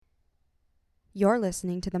You're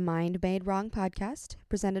listening to the Mind Made Wrong podcast,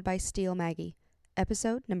 presented by Steel Maggie,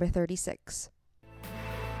 episode number 36.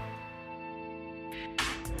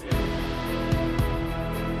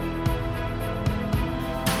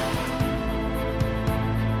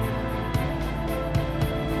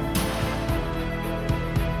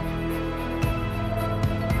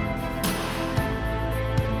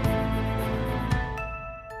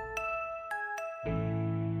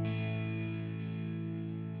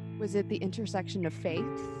 Was it the intersection of faith,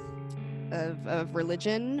 of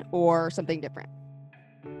religion, or something different?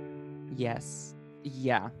 Yes.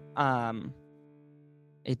 Yeah.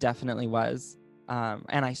 It definitely was.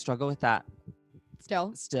 And I struggle with that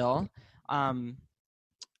still.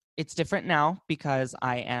 It's different now because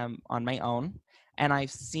I am on my own and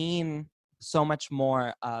I've seen so much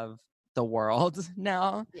more of the world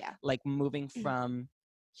now. Yeah. Like moving from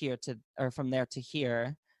here to, or from there to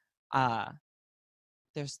here.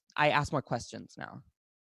 I ask more questions now.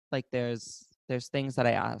 Like there's things that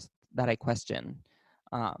I ask, that I question,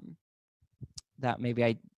 that maybe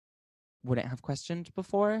I wouldn't have questioned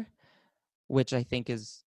before, which I think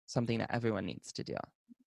is something that everyone needs to do,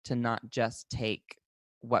 to not just take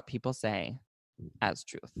what people say as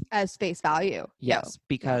truth, As face value. Yes,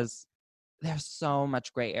 because there's so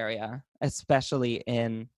much gray area, especially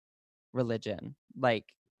in religion. Like,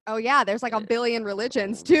 oh yeah, there's like a billion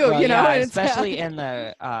religions too, you know, yeah, especially in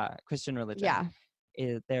the Christian religion. Yeah.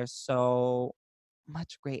 There's so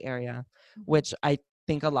much gray area, which I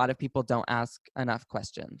think a lot of people don't ask enough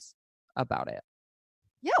questions about it.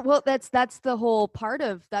 Yeah, well, that's the whole part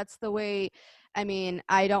of, that's the way. I mean,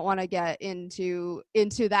 I don't want to get into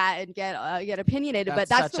that and get opinionated, but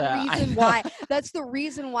that's the reason why. That's the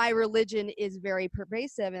reason why religion is very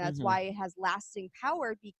pervasive, and that's why it has lasting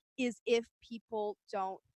power. Is if people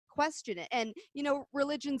don't question it, and you know,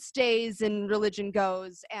 religion stays and religion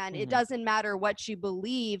goes, and it doesn't matter what you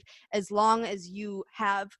believe, as long as you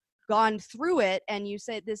have gone through it and you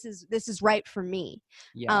say this is right for me.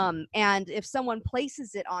 And if someone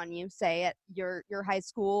places it on you, say at your high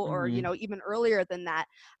school or you know, even earlier than that,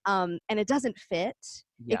 and it doesn't fit,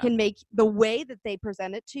 it can make the way that they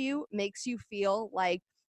present it to you makes you feel like,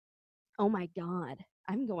 oh my God,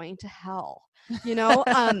 I'm going to hell, you know.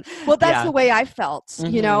 Well, that's the way I felt,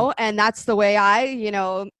 you know, and that's the way I, you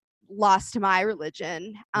know, lost my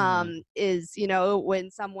religion, is, you know, when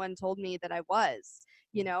someone told me that I was,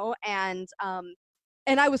 you know, and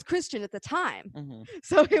I was Christian at the time.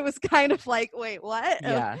 So it was kind of like, wait, what?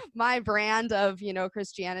 Yeah. My brand of, you know,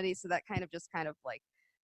 Christianity. So that kind of like,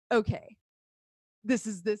 okay, this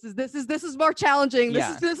is more challenging.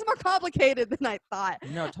 This is more complicated than I thought.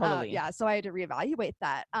 No, totally. So I had to reevaluate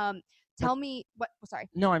that. Tell me what, sorry.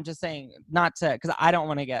 No, I'm just saying, not to, because I don't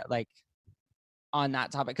want to get like on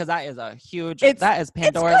that topic, because that is a huge, that is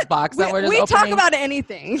Pandora's box that we're just opening. We talk about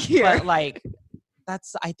anything here. But like,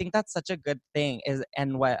 I think that's such a good thing,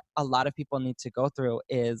 and what a lot of people need to go through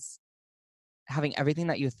is having everything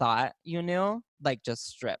that you thought you knew, like just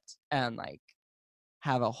stripped, and like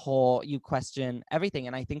have a whole, you question everything.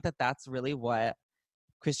 And I think that that's really what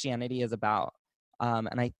Christianity is about.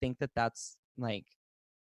 And I think that that's like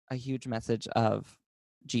a huge message of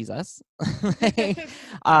Jesus.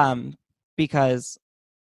 Because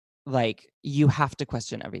like you have to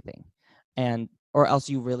question everything, or else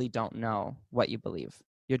you really don't know what you believe.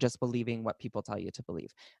 You're just believing what people tell you to believe.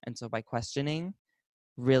 And so by questioning,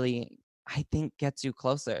 really, I think gets you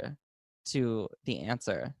closer to the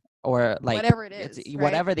answer, or like whatever it is, right?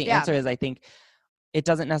 Whatever the answer is. I think it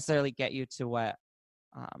doesn't necessarily get you to what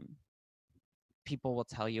people will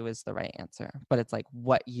tell you is the right answer, but it's like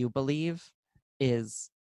what you believe is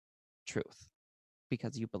truth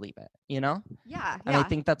because you believe it, you know? Yeah. And I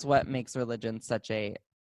think that's what makes religion such a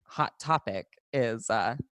hot topic, is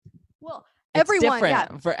well, it's everyone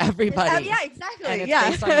different for everybody. Yeah, exactly. And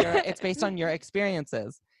it's based on your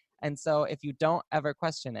experiences. And so if you don't ever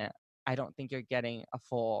question it, I don't think you're getting a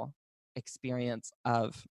full experience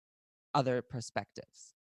of other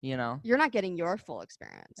perspectives, you know? You're not getting your full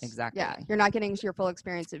experience. Exactly. Yeah, you're not getting your full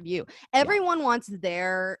experience of you. Everyone wants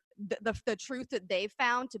the truth that they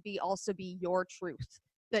found to be your truth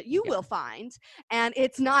that you will find, and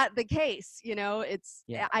it's not the case, you know.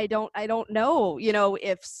 I don't know, you know,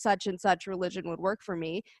 if such and such religion would work for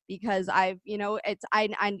me, because I've, you know,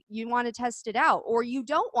 you want to test it out, or you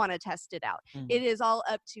don't want to test it out. It is all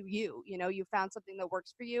up to you, you know. You found something that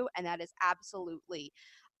works for you, and that is absolutely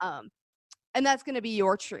and that's going to be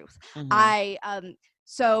your truth.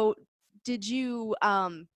 So did you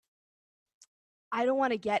I don't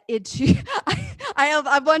want to get into I have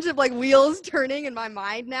a bunch of like wheels turning in my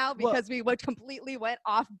mind now because we completely went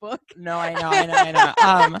off book. No, I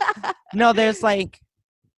know. No, there's like,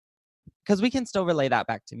 because we can still relay that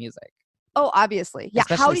back to music. Oh, obviously. Yeah.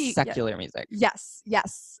 Especially How do you secular music. Yes.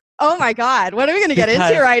 Oh my God. What are we going to get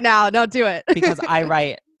into right now? No, do it. Because I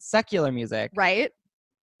write secular music. Right.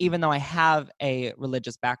 Even though I have a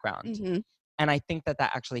religious background. Mm-hmm. And I think that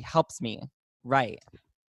actually helps me write.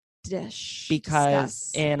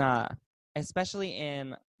 Because especially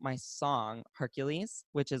in my song Hercules,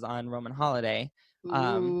 which is on Roman Holiday,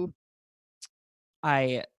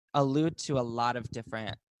 I allude to a lot of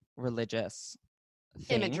different religious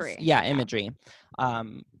things. Imagery. Yeah, imagery.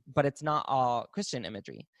 But it's not all Christian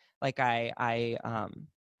imagery. Like I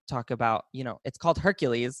talk about, it's called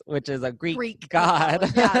Hercules, which is a Greek god.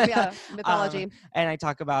 Mythology. And I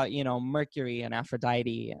talk about, Mercury and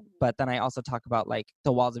Aphrodite, but then I also talk about like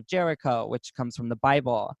the walls of Jericho, which comes from the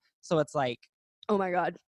Bible. So it's like, oh my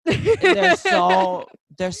God. there's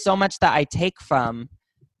so much that I take from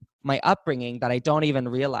my upbringing that I don't even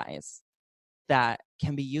realize that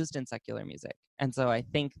can be used in secular music. And so I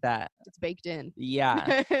think that it's baked in.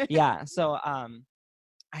 Yeah. Yeah. So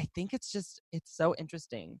I think it's so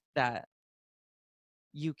interesting that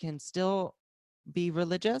you can still be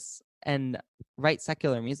religious and write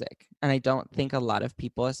secular music. And I don't think a lot of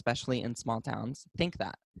people, especially in small towns, think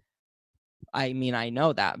that. I mean, I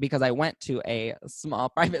know that because I went to a small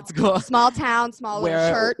private school. Small town, small little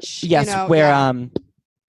church. Yes,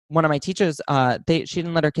 one of my teachers, she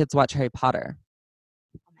didn't let her kids watch Harry Potter.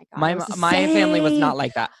 My family was not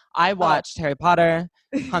like that. I watched Harry Potter,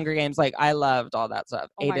 Hunger Games, like I loved all that stuff,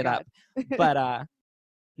 ate it up. But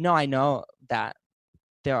no, I know that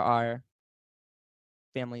there are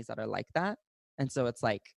families that are like that, and so it's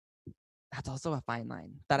like that's also a fine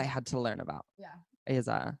line that I had to learn about. Yeah, is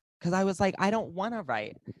because I was like, I don't want to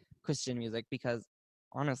write Christian music because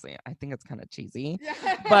honestly, I think it's kind of cheesy.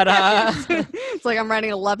 But it's like I'm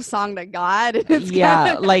writing a love song to God.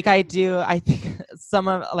 Yeah, like I do. I think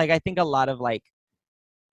I think a lot of like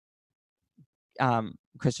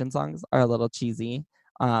Christian songs are a little cheesy.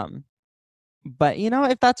 But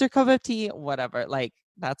if that's your cup of tea, whatever. Like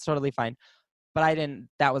that's totally fine. But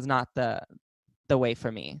that was not the way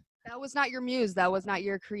for me. That was not your muse. That was not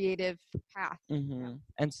your creative path. Mm-hmm. Yeah.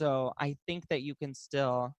 And so I think that you can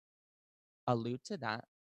still allude to that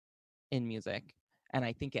in music. And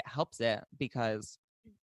I think it helps it because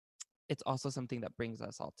it's also something that brings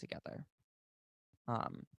us all together.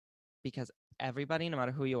 Because everybody, no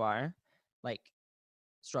matter who you are, like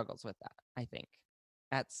struggles with that, I think,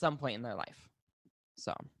 at some point in their life.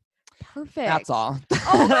 So perfect. That's all.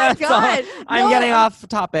 Oh my God. I'm getting off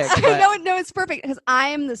topic. No, it's perfect because I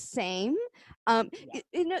am the same.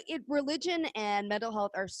 Religion and mental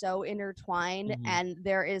health are so intertwined, and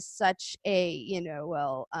there is such a,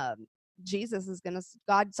 Jesus is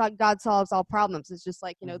God solves all problems. It's just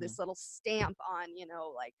like, this little stamp on,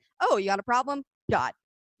 like, oh, you got a problem? God,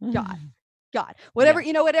 whatever,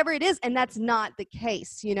 whatever it is. And that's not the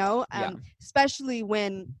case, especially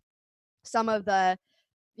when some of the,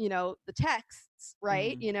 the texts,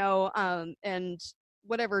 right. And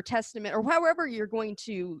whatever testament or however you're going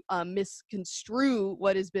to misconstrue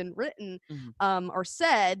what has been written or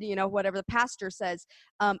said, whatever the pastor says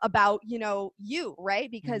about, you,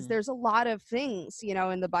 right? Because there's a lot of things,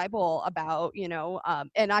 in the Bible about,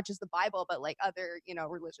 and not just the Bible, but like other,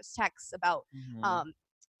 religious texts about,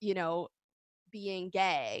 being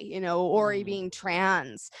gay, or being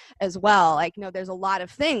trans as well. Like, there's a lot of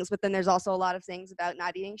things, but then there's also a lot of things about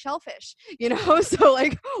not eating shellfish, so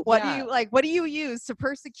like, what do you use to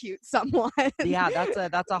persecute someone? Yeah,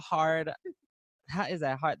 that's a hard, how is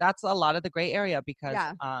that hard? That's a lot of the gray area because,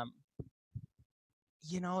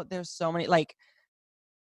 there's so many, like,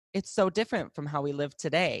 it's so different from how we live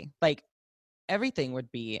today. Like, everything would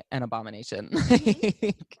be an abomination.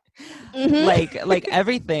 Like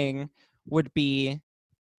everything would be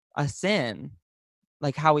a sin,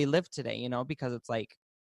 like how we live today, because it's like,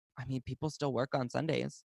 I mean, people still work on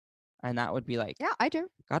Sundays, and that would be like, yeah, I do.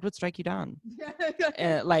 God would strike you down.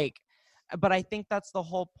 But I think that's the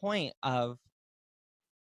whole point of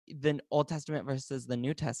the Old Testament versus the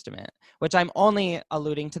New Testament, which I'm only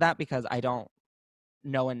alluding to that because I don't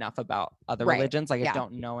know enough about other religions. Like I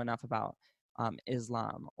don't know enough about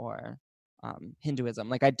Islam or Hinduism.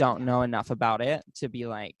 Like I don't know enough about it to be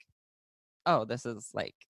like, oh, this is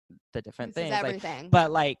like the different things. Everything. But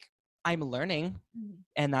like I'm learning,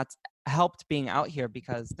 and that's helped being out here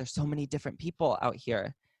because there's so many different people out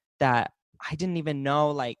here that I didn't even know.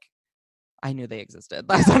 Like I knew they existed,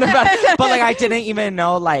 but like I didn't even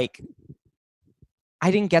know. Like I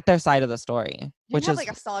didn't get their side of the story, which is like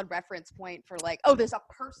a solid reference point for like, oh, there's a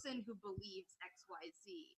person who believes X, Y,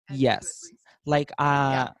 Z. Yes, like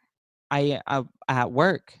I at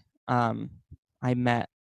work,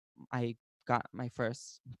 I got my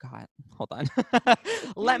first, God, hold on.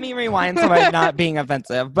 Let me rewind so I'm not being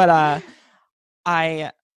offensive. But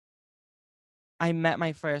I met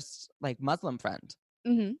my first like Muslim friend.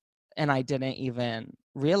 Mm-hmm. And I didn't even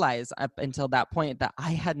realize up until that point that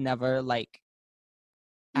I had never like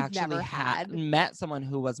actually had met someone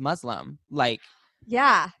who was Muslim. Like,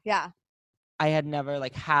 yeah. I had never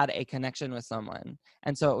like had a connection with someone.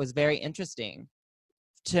 And so it was very interesting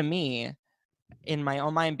to me in my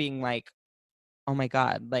own mind being like, oh my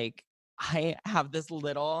God, like I have this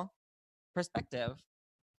little perspective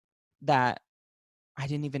that I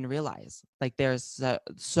didn't even realize. Like there's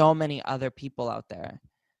so many other people out there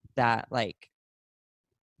that like,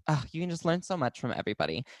 you can just learn so much from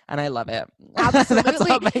everybody, and I love it.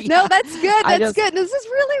 Absolutely. No, that's good. That's good. This is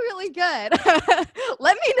really, really good.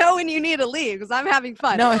 Let me know when you need to leave because I'm having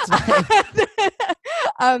fun. No, it's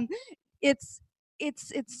fine.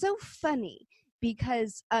 It's so funny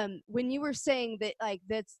because when you were saying that, like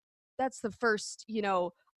that's the first,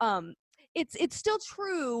 it's still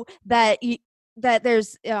true that that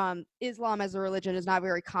there's Islam as a religion is not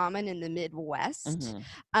very common in the Midwest,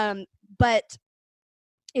 but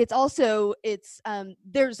there's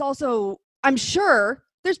also, I'm sure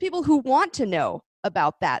there's people who want to know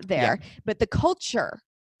about that there, but the culture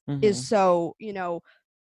is so,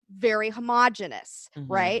 very homogenous,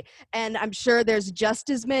 right? And I'm sure there's just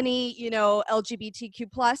as many, LGBTQ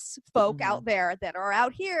plus folk out there that are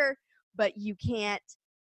out here, but you can't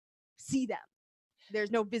see them. There's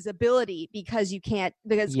no visibility because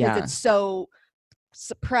it's so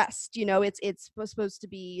suppressed, it's supposed to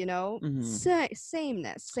be,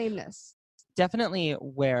 sameness. Definitely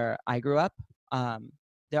where I grew up,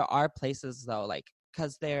 there are places though, like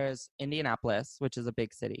because there's Indianapolis, which is a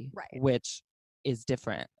big city, right, which is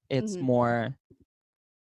different. It's more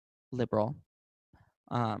liberal,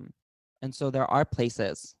 and so there are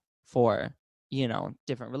places for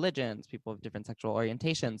different religions, people of different sexual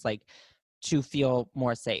orientations, like to feel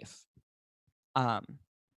more safe.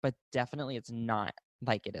 But definitely it's not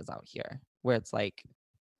like it is out here, where it's like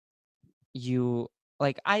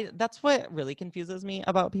that's what really confuses me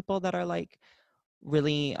about people that are like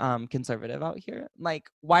really conservative out here. Like,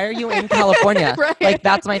 why are you in California? Right. Like,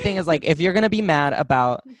 that's my thing, is like, if you're gonna be mad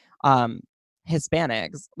about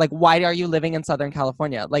Hispanics, like, why are you living in Southern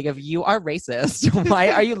California? Like, if you are racist, why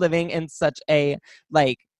are you living in such a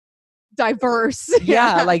like diverse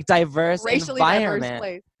like diverse racially environment? Diverse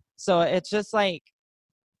place. So it's just like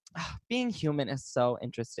being human is so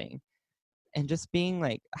interesting. And just being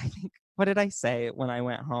like, I think, what did I say when I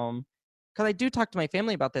went home? Because I do talk to my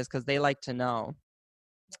family about this because they like to know.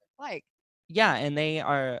 Like, yeah, and they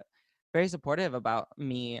are very supportive about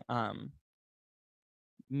me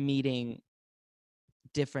meeting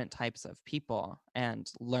different types of people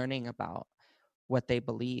and learning about what they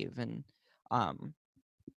believe, and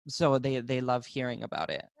so they love hearing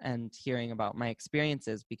about it and hearing about my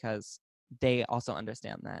experiences, because they also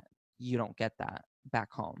understand that you don't get that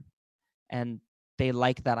back home, and they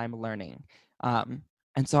like that I'm learning. And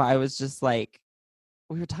so I was just like,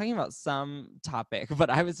 we were talking about some topic, but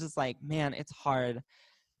I was just like, man, it's hard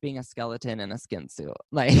being a skeleton in a skin suit.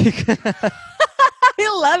 Like, I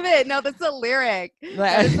love it. No, that's a lyric.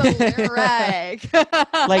 That is a lyric.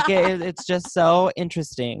 Like, it's just so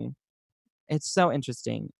interesting. It's so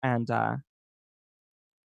interesting. And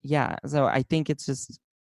yeah, so I think it's just,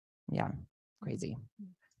 crazy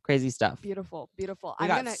stuff. Beautiful. We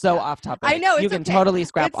got off topic. I know. You can okay. totally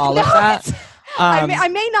scrap all of that. I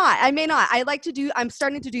may not. I'm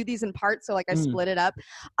starting to do these in parts, so like I split it up.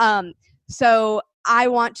 So I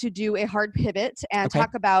want to do a hard pivot and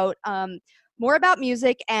talk about more about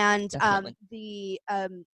music and the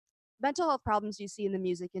mental health problems you see in the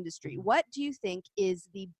music industry. What do you think is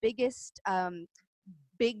the biggest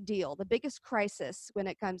big deal, the biggest crisis when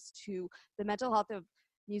it comes to the mental health of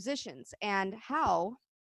musicians, and how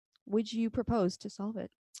would you propose to solve it?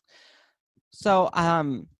 So I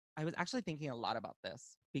was actually thinking a lot about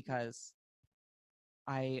this because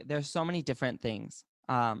there's so many different things.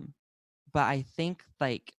 But I think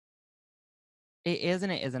like it is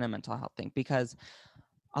and it isn't a mental health thing, because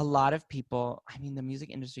a lot of people, I mean, the music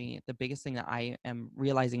industry, the biggest thing that I am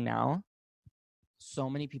realizing now, so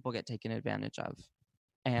many people get taken advantage of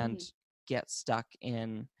and get stuck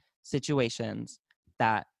in situations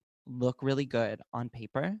that look really good on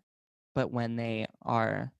paper, but when they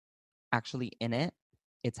are actually in it,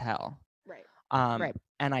 it's hell. Right. Right.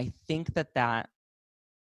 And I think that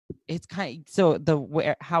it's kind of, so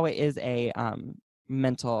how it is a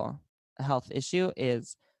mental health issue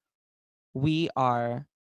is we are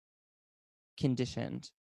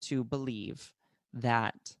conditioned to believe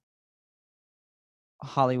that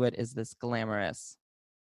Hollywood is this glamorous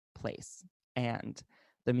place, and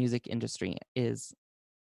the music industry is,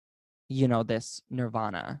 you know, this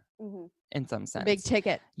nirvana in some sense. Big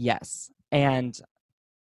ticket. Yes. And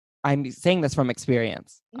I'm saying this from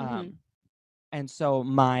experience. And so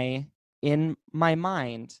in my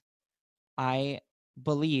mind, I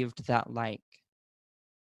believed that, like,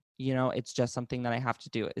 you know, it's just something that I have to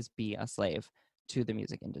do is be a slave to the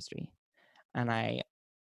music industry. And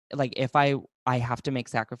if I have to make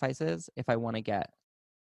sacrifices if I want to get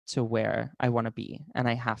to where I want to be, and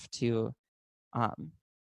I have to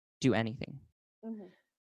do anything.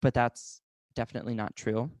 But that's definitely not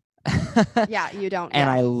true. Yeah, you don't. And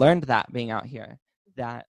I learned that being out here,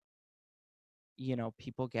 that, you know,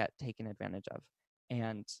 people get taken advantage of,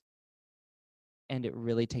 and it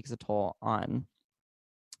really takes a toll on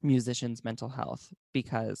musicians' mental health,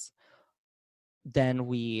 because then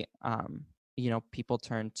we, you know, people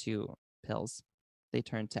turn to pills, they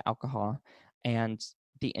turn to alcohol, and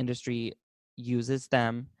the industry uses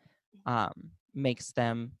them, makes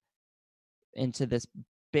them into this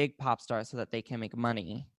big pop star so that they can make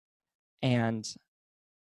money. And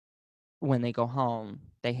when they go home,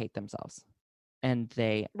 they hate themselves, and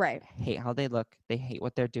they hate how they look. They hate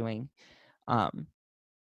what they're doing.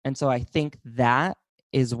 And so I think that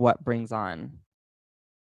is what brings on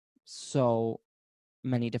so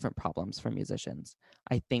many different problems for musicians.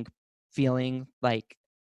 I think feeling like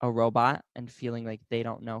a robot and feeling like they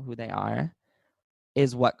don't know who they are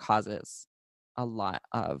is what causes a lot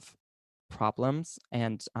of problems,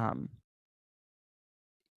 and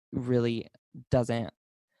really doesn't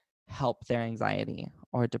help their anxiety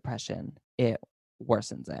or depression. It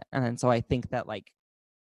worsens it. And so I think that, like,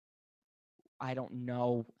 I don't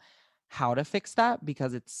know how to fix that,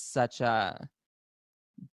 because it's such a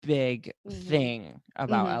big thing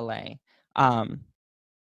about LA.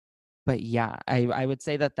 But yeah, I would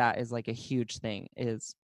say that is like a huge thing,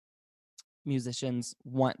 is musicians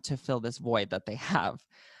want to fill this void that they have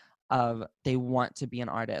of, they want to be an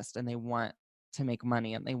artist, and they want to make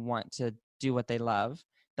money, and they want to do what they love,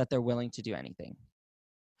 that they're willing to do anything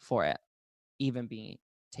for it, even being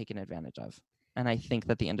taken advantage of. And I think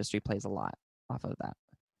that the industry plays a lot off of that.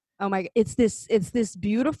 Oh my, it's this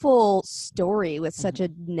beautiful story with such a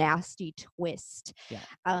nasty twist.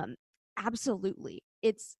 Yeah. Absolutely.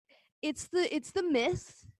 It's the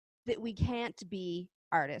myth that we can't be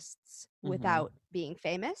artists without being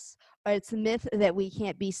famous, or it's the myth that we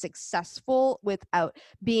can't be successful without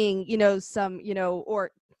being, you know, some, you know,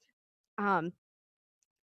 or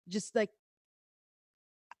just like,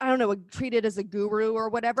 I don't know, treated as a guru or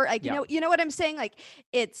whatever. Like, you know what I'm saying? Like,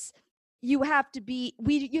 it's, you have to be,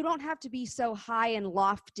 you don't have to be so high and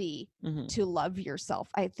lofty to love yourself.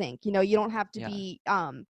 I think, you know, you don't have to be,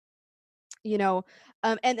 you know,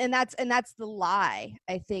 and that's the lie,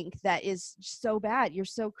 I think, that is so bad. You're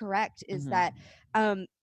so correct, is that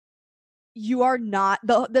you are not,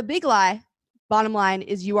 the big lie, bottom line,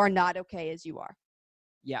 is you are not okay as you are.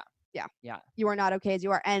 Yeah. You are not okay as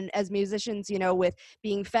you are. And as musicians, you know, with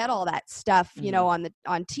being fed all that stuff, you know, on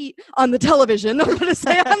the television, I'm going to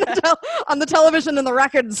say on the television and the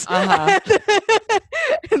records and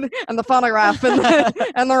the phonograph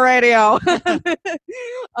and the radio.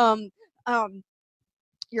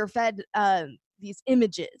 You're fed these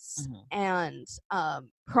images and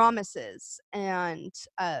promises, and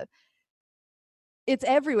it's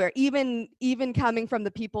everywhere, even coming from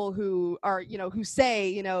the people who are, you know, who say,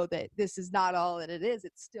 you know, that this is not all that it is.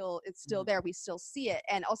 It's still there. We still see it.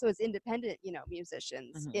 And also, as independent, you know,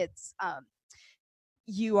 musicians, it's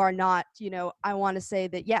you are not, you know, I want to say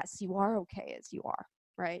that, yes, you are okay as you are,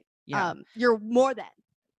 right? You're more than,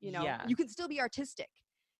 you know, you can still be artistic.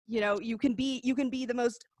 You know, you can be the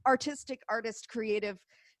most artistic artist, creative,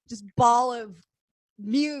 just ball of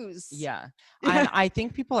muse. And I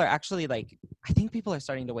think people are actually, like, I think people are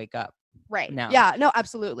starting to wake up now. No,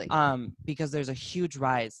 absolutely. Because there's a huge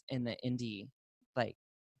rise in the indie, like,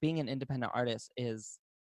 being an independent artist is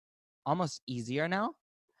almost easier now,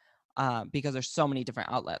 because there's so many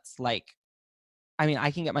different outlets. Like, I mean,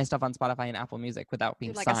 I can get my stuff on Spotify and Apple Music without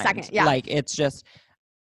being signed. A second, like, it's just,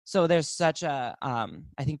 so there's such a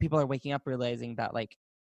I think people are waking up, realizing that, like,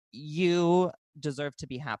 you deserve to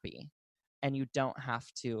be happy, and you don't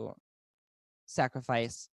have to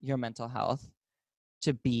sacrifice your mental health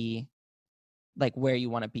to be, like, where you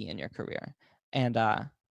want to be in your career. And I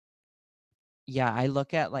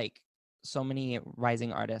look at, like, so many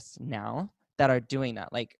rising artists now that are doing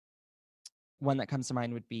that. Like, one that comes to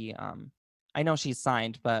mind would be I know she's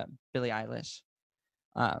signed, but Billie Eilish.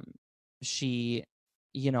 She,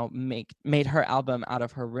 you know, made her album out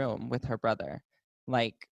of her room with her brother.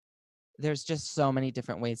 Like, there's just so many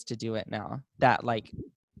different ways to do it now that like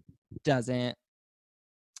doesn't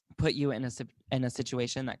put you in a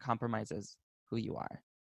situation that compromises who you are.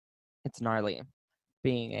 It's gnarly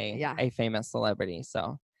being a famous celebrity.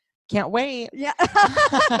 So can't wait. Yeah.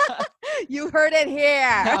 You heard it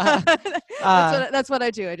here. That's what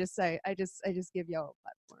I do. I just give y'all a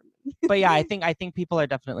platform. But yeah, I think people are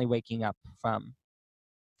definitely waking up from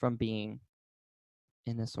being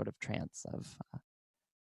in this sort of trance of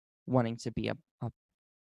wanting to be a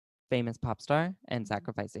famous pop star and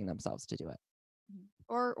sacrificing themselves to do it.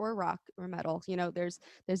 Or rock or metal. You know, there's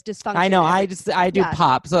dysfunction. I know. I do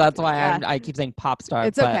pop, so that's why I keep saying pop star.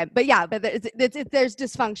 It's okay, but there's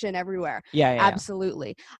dysfunction everywhere. Yeah,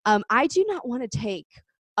 absolutely. I do not want to take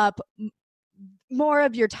up more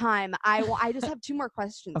of your time. I just have 2 more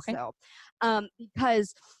questions though,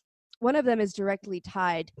 because one of them is directly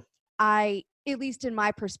tied. At least in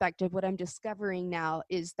my perspective, what I'm discovering now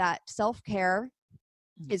is that self-care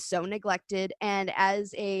is so neglected, and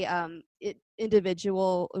as a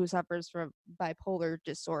individual who suffers from bipolar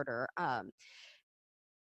disorder,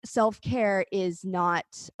 self-care is not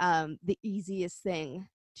the easiest thing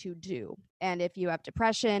to do. And if you have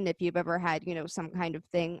depression, if you've ever had some kind of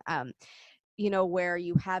thing where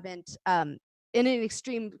you haven't in an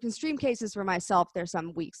extreme cases for myself, there's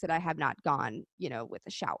some weeks that I have not gone with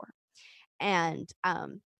a shower, and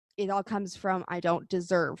it all comes from I don't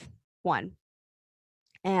deserve one.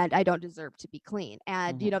 And I don't deserve to be clean.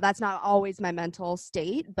 And, that's not always my mental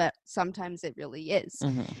state, but sometimes it really is.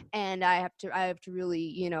 And I have to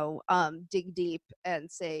really, dig deep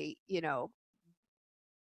and say,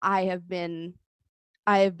 I have done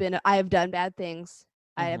bad things.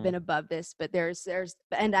 I have been above this, but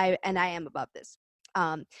and I am above this.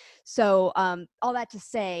 So all that to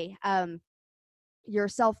say, your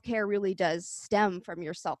self-care really does stem from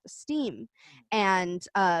your self-esteem and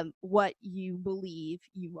what you believe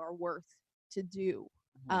you are worth to do.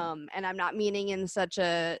 And I'm not meaning in such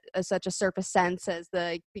a surface sense as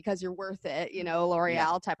because you're worth it,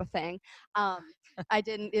 L'Oreal type of thing.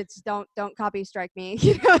 Don't copy strike me.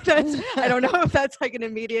 I don't know if that's like an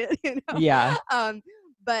immediate, Yeah.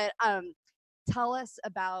 But tell us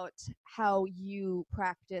about how you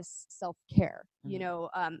practice self-care,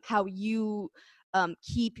 how you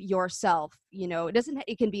keep yourself,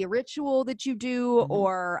 it can be a ritual that you do,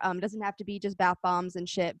 or doesn't have to be just bath bombs and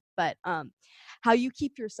shit, but how you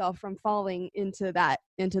keep yourself from falling into that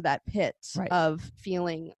pit of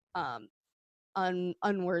feeling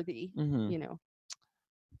unworthy.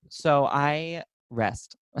 So I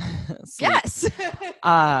rest. Yes.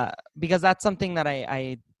 Because that's something that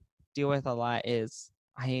I deal with a lot. Is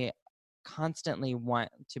I constantly want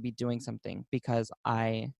to be doing something because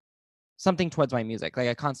something towards my music. Like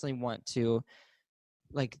I constantly want to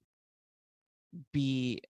like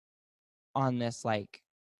be on this like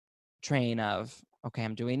train of, okay,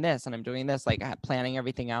 I'm doing this and I'm doing this, like planning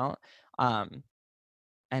everything out. And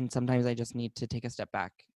sometimes I just need to take a step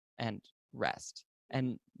back and rest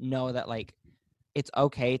and know that like it's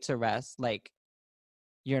okay to rest. Like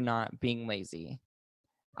you're not being lazy,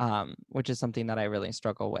 which is something that I really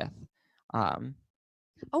struggle with.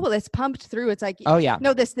 Oh, well, it's pumped through. It's like,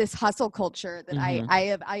 this hustle culture that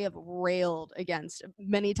I have railed against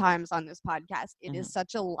many times on this podcast. It is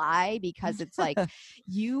such a lie, because it's like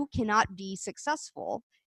you cannot be successful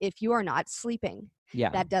if you are not sleeping.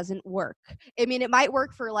 Yeah. That doesn't work. I mean, it might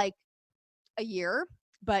work for like a year,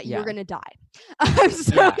 but you're going to die.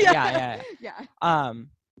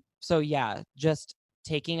 So yeah, just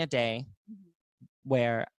taking a day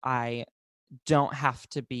where I don't have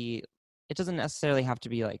to be, it doesn't necessarily have to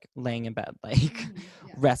be like laying in bed, like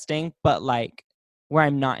resting, but like where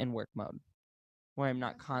I'm not in work mode, where I'm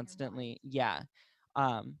not constantly,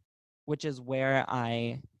 which is where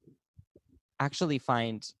I actually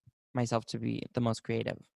find myself to be the most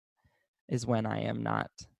creative, is when I am not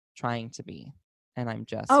trying to be and I'm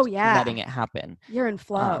just letting it happen. You're in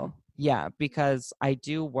flow. Because I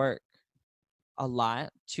do work a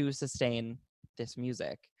lot to sustain this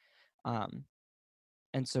music.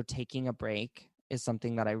 And so taking a break is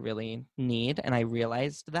something that I really need. And I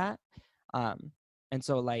realized that. And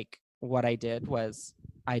so like what I did was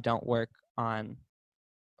I don't work on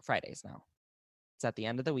Fridays now. It's at the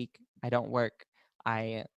end of the week. I don't work.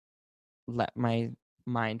 I let my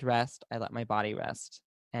mind rest. I let my body rest.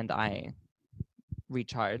 And I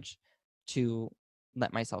recharge to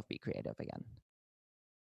let myself be creative again.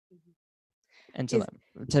 And to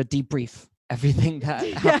debrief everything that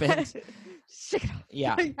happened.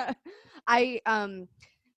 Yeah.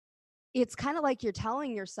 It's kind of like you're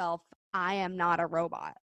telling yourself, I am not a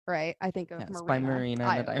robot, right? I think of Marina. By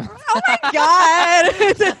Marina. Oh my God.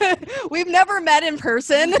 we've never met in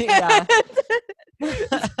person. Yeah.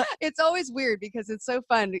 It's always weird because it's so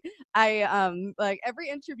fun. I like every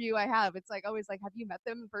interview I have, it's like always like, have you met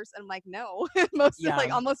them in person? I'm like, no. Most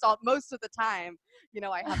of the time,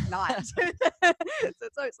 I have not. So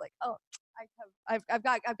it's always like, oh, I've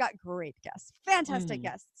got great guests, fantastic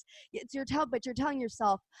guests. You're telling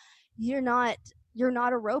yourself you're not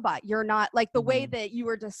a robot. You're not like the way that you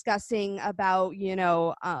were discussing about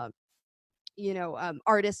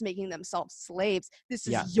artists making themselves slaves. This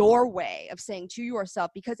is your way of saying to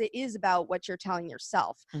yourself, because it is about what you're telling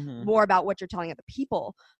yourself, more about what you're telling other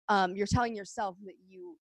people. You're telling yourself that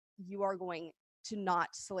you are going to not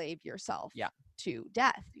slave yourself to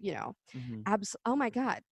death. Oh my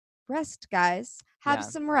God, rest, guys. Have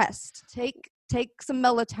some rest. Take some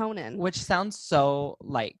melatonin. Which sounds so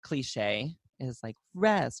like cliche, is like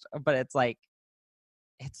rest, but it's like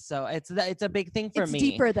it's a big thing for me. It's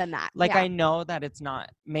deeper than that. Like, I know that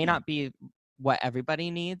may not be what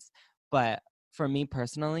everybody needs, but for me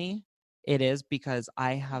personally, it is, because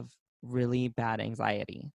I have really bad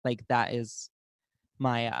anxiety. Like, that is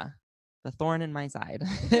my the thorn in my side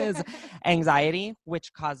is anxiety,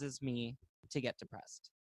 which causes me to get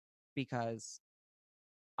depressed, because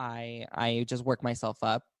I just work myself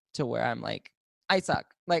up to where I'm like, I suck.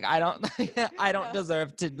 Like, I don't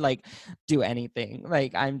deserve to like do anything.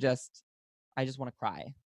 Like, I just want to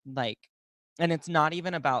cry. Like, and it's not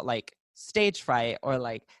even about like stage fright or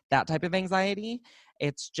like that type of anxiety.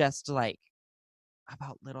 It's just like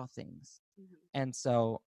about little things. And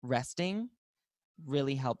so resting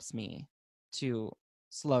really helps me to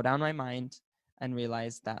slow down my mind and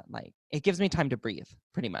realize that, like, it gives me time to breathe,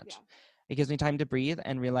 pretty much. It gives me time to breathe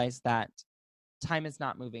and realize that time is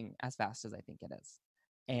not moving as fast as I think it is.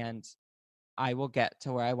 And I will get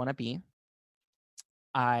to where I want to be.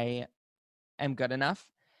 I am good enough,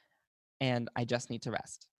 and I just need to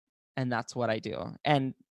rest. And that's what I do.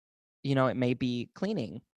 And, it may be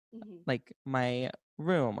cleaning like my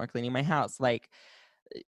room or cleaning my house. Like,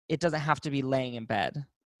 it doesn't have to be laying in bed.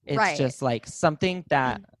 It's just like something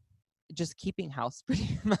that just keeping house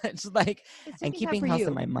pretty much, like, and keeping house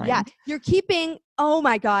in my mind. Yeah, you're keeping, oh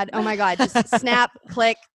my God, just snap,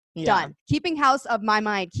 click, done. Keeping house of my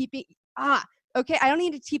mind, okay, I don't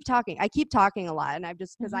need to keep talking. I keep talking a lot, and I'm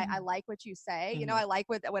just, because I like what you say, I like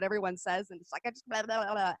what everyone says, and it's like, I just blah, blah,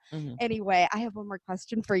 blah, blah. Anyway, I have one more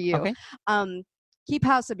question for you. Okay. Keep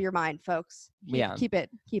house of your mind, folks. Keep it.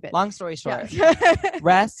 Long story short,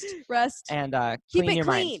 rest, and keep clean it your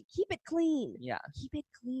clean. mind. Keep it clean. Yeah, keep it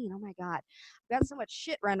clean. Oh my God, I've got so much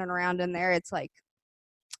shit running around in there. It's like,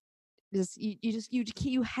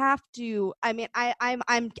 you have to. I mean,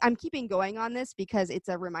 I'm keeping going on this because it's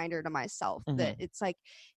a reminder to myself that it's like,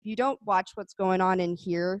 if you don't watch what's going on in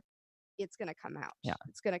here, it's gonna come out. Yeah,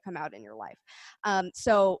 it's gonna come out in your life.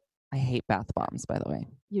 So. I hate bath bombs, by the way.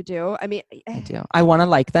 You do? I mean, I do. I want to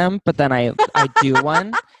like them, but then I do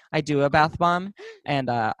one. I do a bath bomb, and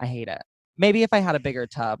I hate it. Maybe if I had a bigger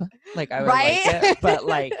tub, like, I would like it. But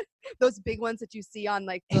like those big ones that you see on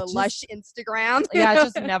like the Lush Instagram. Yeah, it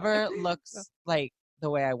just never looks like the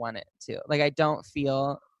way I want it to. Like, I don't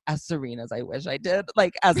feel as serene as I wish I did.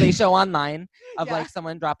 Like, as they show online of like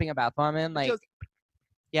someone dropping a bath bomb in, like.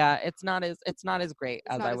 Yeah, it's not as great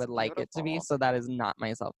as I would like it to be. So that is not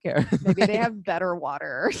my self-care. Maybe they have better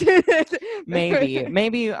water.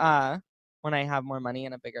 Maybe when I have more money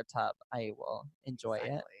and a bigger tub, I will enjoy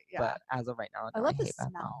it. Yeah. But as of right now, I love the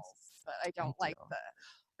smells, but I don't like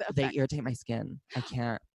the they irritate my skin. I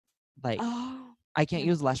can't I can't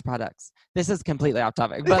use Lush products. This is completely off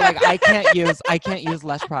topic, but like I can't use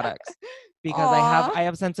Lush products because I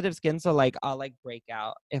have sensitive skin. So like I'll like break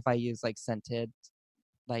out if I use like scented.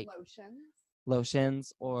 Like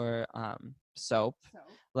lotions or soap.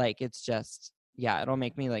 Like, it's just it'll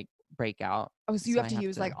make me like break out. Oh, so you have to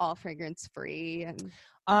use like all fragrance free and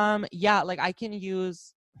like I can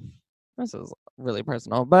use, this is really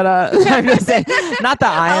personal, but I'm just saying, not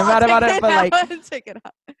that I am mad about it, but like take it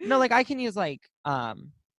out. No, like I can use like I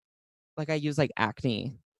use like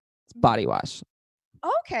Acne body wash.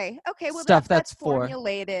 Okay, well, stuff that's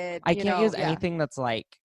formulated. I can't use anything that's like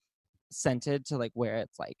scented to like where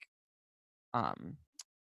it's like to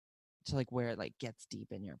like where it like gets deep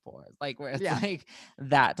in your pores, like where it's like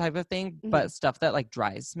that type of thing. But stuff that like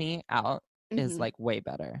dries me out is like way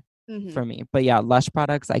better for me. But yeah, Lush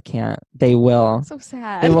products I can't. They will so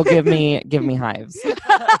sad. They will give me hives.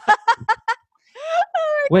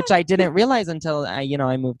 Which I didn't realize until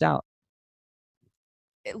I moved out.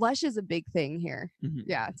 Lush is a big thing here.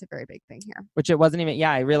 Yeah, it's a very big thing here. Which it wasn't even.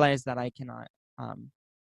 I realized that I cannot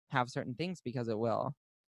have certain things because it will,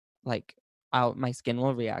 like, my skin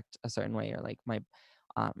will react a certain way, or like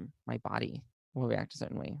my body will react a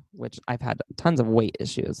certain way, which I've had tons of weight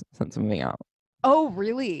issues since moving out. Oh,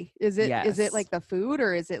 really? Is it Yes. like the food,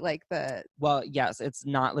 or is it like the? Well, yes, it's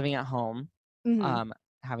not living at home, Mhm.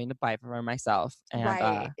 having to buy for myself, and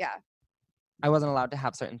Right. Yeah. I wasn't allowed to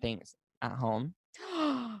have certain things at home,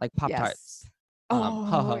 like Pop Yes. Tarts, Oh,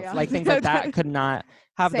 Ho-Hos, yeah. like things like that. Could not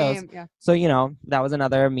have those. Same. Yeah. So that was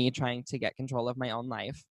another me trying to get control of my own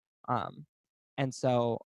life, and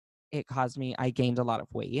so it caused me. I gained a lot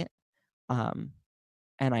of weight, and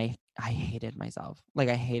I hated myself. Like,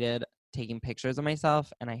 I hated taking pictures of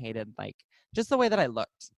myself, and I hated like just the way that I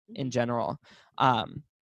looked in general.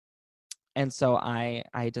 And so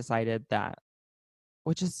I decided that,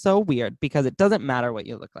 which is so weird because it doesn't matter what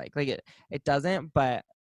you look like. Like, it doesn't, but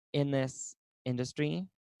in this industry,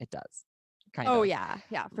 it does. Kind Oh of. yeah,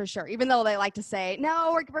 yeah, for sure. Even though they like to say,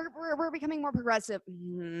 no, we're becoming more progressive.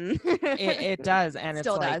 It does, and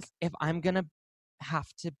Still it's like, does. if I'm gonna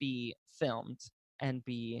have to be filmed and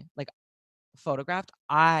be like photographed,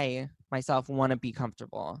 I myself want to be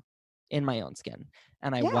comfortable in my own skin,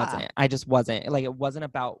 and I Yeah. wasn't. I just wasn't. Like, it wasn't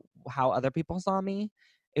about how other people saw me.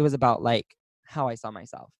 It was about like how I saw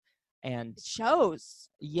myself, and It shows.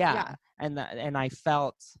 yeah. And I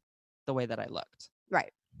felt the way that I looked,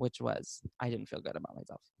 Right. which was, I didn't feel good about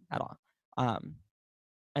myself at all.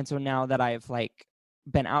 And so now that I've like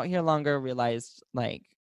been out here longer, realized like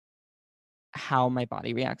how my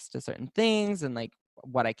body reacts to certain things and like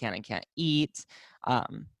what I can and can't eat.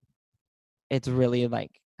 It's really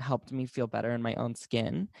like helped me feel better in my own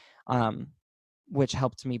skin, which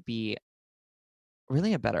helped me be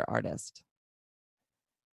really a better artist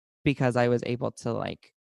because I was able to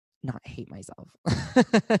like not hate myself.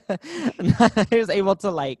 I was able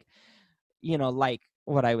to like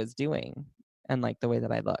what I was doing and like the way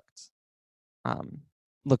that I looked,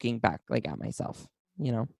 looking back like at myself,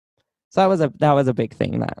 you know. So that was a big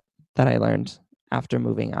thing that I learned after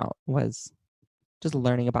moving out, was just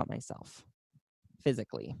learning about myself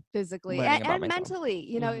physically learning about and myself.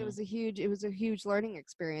 mentally. It was a huge learning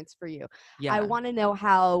experience for you. Yeah. I want to know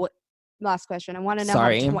how. Last question. I want to know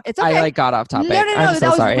Sorry, how. It's okay. I like got off topic. No, I'm so that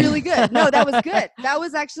was sorry. really good. No, that was good. That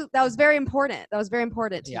was very important. That was very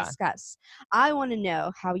important to Yeah. discuss. I want to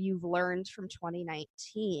know how you've learned from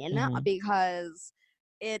 2019 because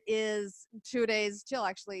it is 2 days till,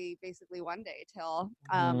 actually basically 1 day till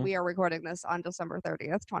we are recording this on December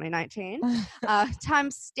 30th, 2019.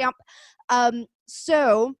 Timestamp.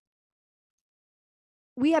 So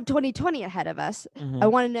we have 2020 ahead of us. I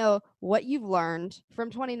want to know what you've learned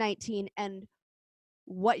from 2019 and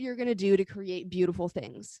what you're going to do to create beautiful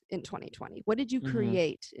things in 2020. What did you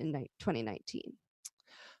create in 2019?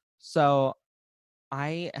 So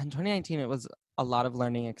in 2019, it was a lot of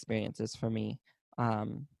learning experiences for me.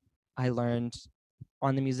 I learned,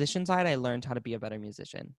 on the musician side, I learned how to be a better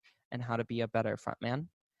musician and how to be a better frontman.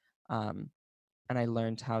 And I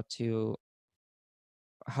learned how to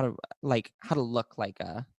look like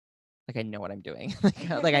I know what I'm doing.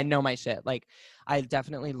 like I know my shit. Like, I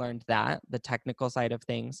definitely learned that, the technical side of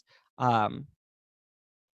things.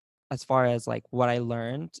 As far as like what I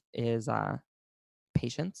learned is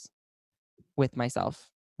patience with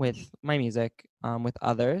myself, with my music, with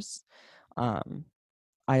others.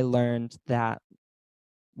 I learned that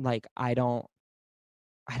like I don't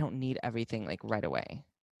need everything like right away.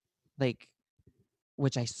 Like,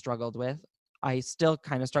 which I struggled with. I still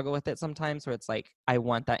kind of struggle with it sometimes, where it's like I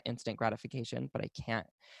want that instant gratification, but I can't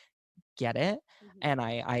get it. And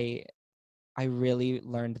I really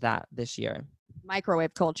learned that this year.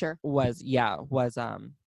 Microwave culture was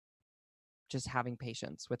just having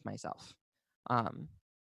patience with myself,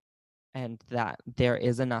 and that there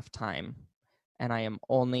is enough time, and I am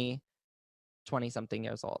only 20 something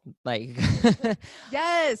years old. Like,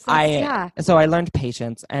 yes, so I learned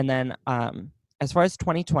patience. And then as far as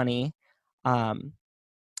 2020, I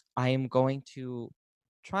am going to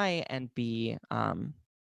try and be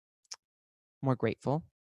more grateful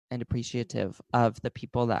and appreciative of the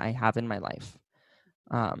people that I have in my life,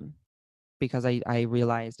 because I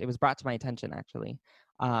realized, it was brought to my attention actually,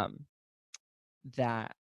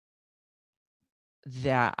 that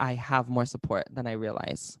I have more support than I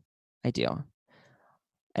realize I do.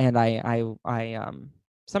 And I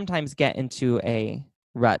sometimes get into a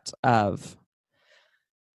rut of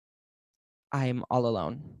I'm all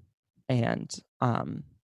alone, and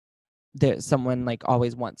there's someone like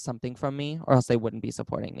always wants something from me, or else they wouldn't be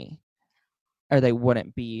supporting me, or they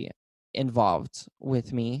wouldn't be involved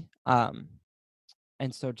with me. And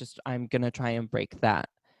so just I'm gonna try and break that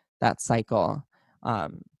cycle,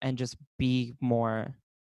 and just be more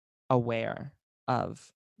aware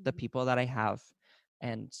of the people that I have,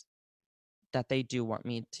 and that they do want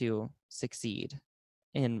me to succeed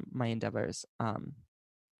in my endeavors,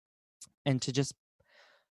 and to just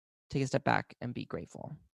take a step back and be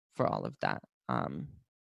grateful for all of that.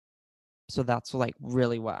 So that's like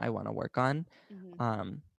really what I want to work on.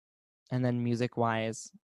 And then music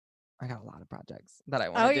wise, I got a lot of projects that I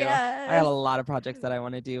want to do. Yes. I got a lot of projects that I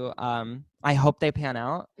want to do. I hope they pan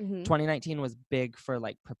out. 2019 was big for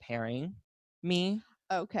like preparing me.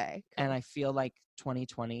 Okay. Cool. And I feel like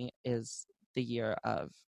 2020 is the year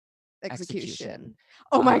of execution.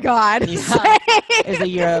 Oh my God. Yeah, is a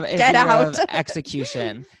year of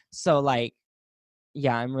execution. So like,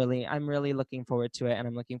 yeah, I'm really looking forward to it, and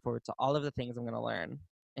I'm looking forward to all of the things I'm going to learn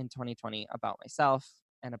in 2020 about myself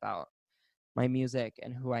and about my music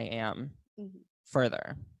and who I am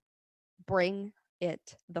further. Bring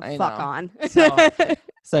it the fuck on.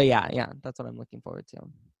 So yeah, that's what I'm looking forward to.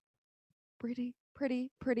 Pretty,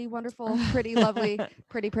 wonderful, pretty, lovely,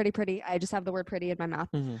 pretty. I just have the word pretty in my mouth.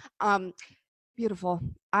 Beautiful.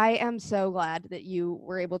 I am so glad that you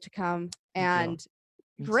were able to come and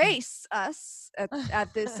grace us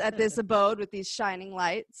at this abode with these shining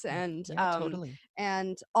lights and totally.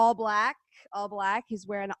 And all black. He's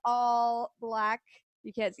wearing all black.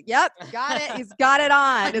 You can't see. Yep, got it. He's got it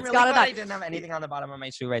on. It's really got it on. I didn't have anything on the bottom of my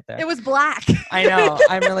shoe right there. It was black. I know.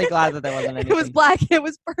 I'm really glad that there wasn't anything. It was black. It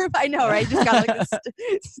was perfect. I know, right? Just got like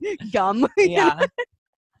this gum. Yeah.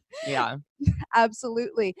 Yeah.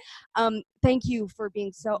 Absolutely. Thank you for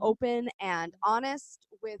being so open and honest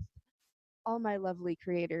with all my lovely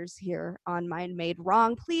creators here on Mind Made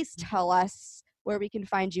Wrong. Please tell us where we can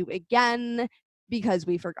find you again, because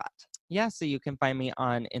we forgot. Yeah, so you can find me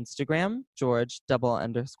on Instagram,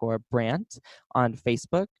 George_Brandt, on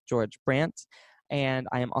Facebook, George Brandt, and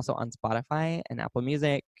I am also on Spotify and Apple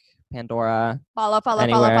Music, Pandora. Follow.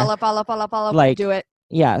 Like, do it.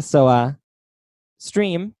 Yeah, so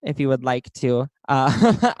stream if you would like to.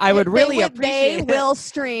 I would really appreciate. They will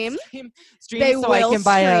stream. They so will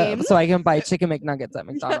I can buy chicken McNuggets at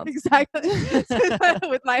McDonald's. Yeah, exactly.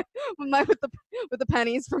 with the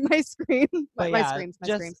pennies from my screen. My screens.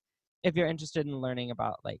 If you're interested in learning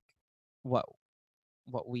about like what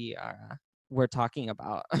we're talking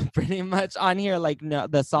about pretty much on here, like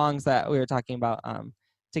the songs that we were talking about,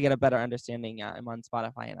 to get a better understanding, I'm on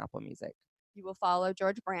Spotify and Apple Music. You will follow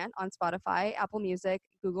George Brandt on Spotify, Apple Music,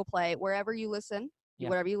 Google Play, wherever you listen. Yeah.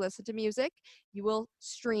 Wherever you listen to music, you will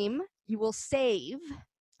stream, you will save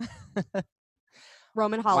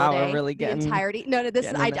Roman Holiday. Wow, we're really getting the entirety. No, this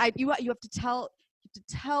is you have to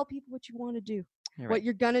tell people what you want to do. Right. What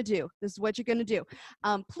you're gonna do. This is what you're gonna do.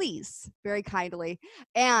 Please, very kindly,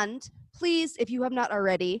 and please, if you have not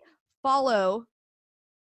already, follow,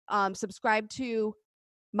 subscribe to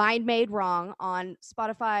Mind Made Wrong on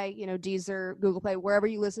Spotify, Deezer, Google Play, wherever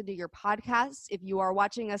you listen to your podcasts. If you are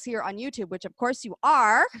watching us here on YouTube, which of course you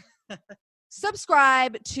are,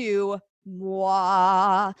 subscribe to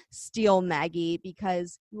Moi Steal Maggie,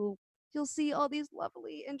 because you'll see all these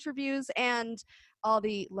lovely interviews and all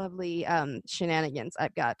the lovely shenanigans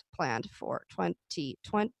I've got planned for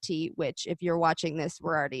 2020, which if you're watching this,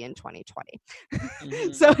 we're already in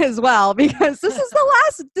 2020. So as well, because this is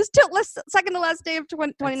second to last day of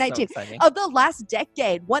 2019. So of the last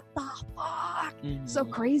decade. What the fuck? So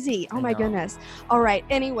crazy. Oh my goodness. All right.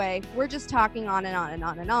 Anyway, we're just talking on and on and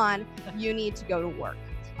on and on. You need to go to work.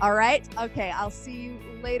 All right. Okay. I'll see you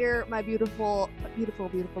later, my beautiful, beautiful,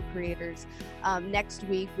 beautiful creators. Next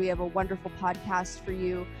week, we have a wonderful podcast for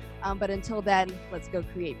you. But until then, let's go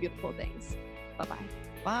create beautiful things. Bye-bye.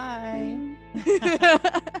 Bye.